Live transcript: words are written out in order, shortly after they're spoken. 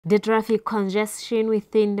The traffic congestion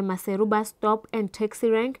within the Maseru bus stop and taxi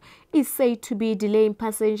rank is said to be delaying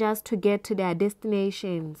passengers to get to their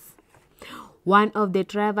destinations. One of the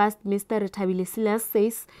drivers, Mr. Retabile Silas,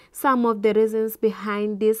 says some of the reasons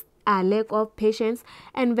behind this are lack of patience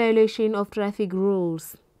and violation of traffic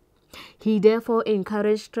rules. He therefore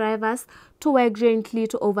encouraged drivers to work jointly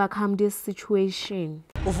to overcome this situation.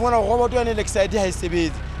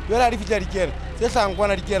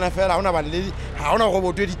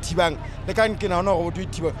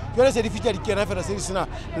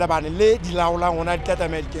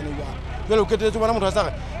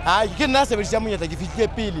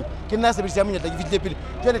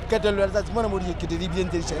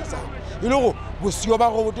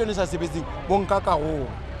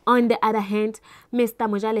 On the other hand, Mr.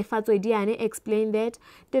 Mojale Fatswediane explained that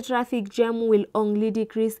the traffic jam will only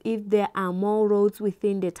decrease if there are more roads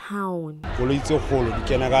within the town.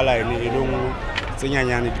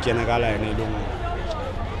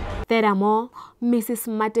 Furthermore, Mrs.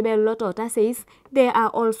 Matebel Lotota says they are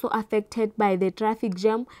also affected by the traffic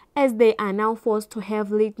jam as they are now forced to have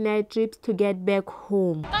late night trips to get back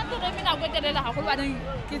home.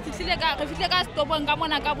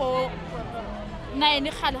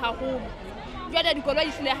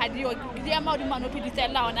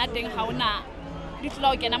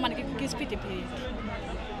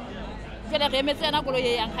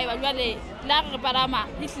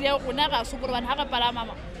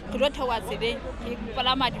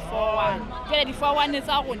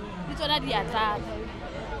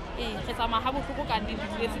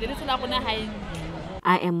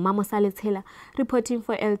 I am Mamo Saletela reporting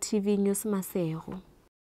for LTV News Maseru.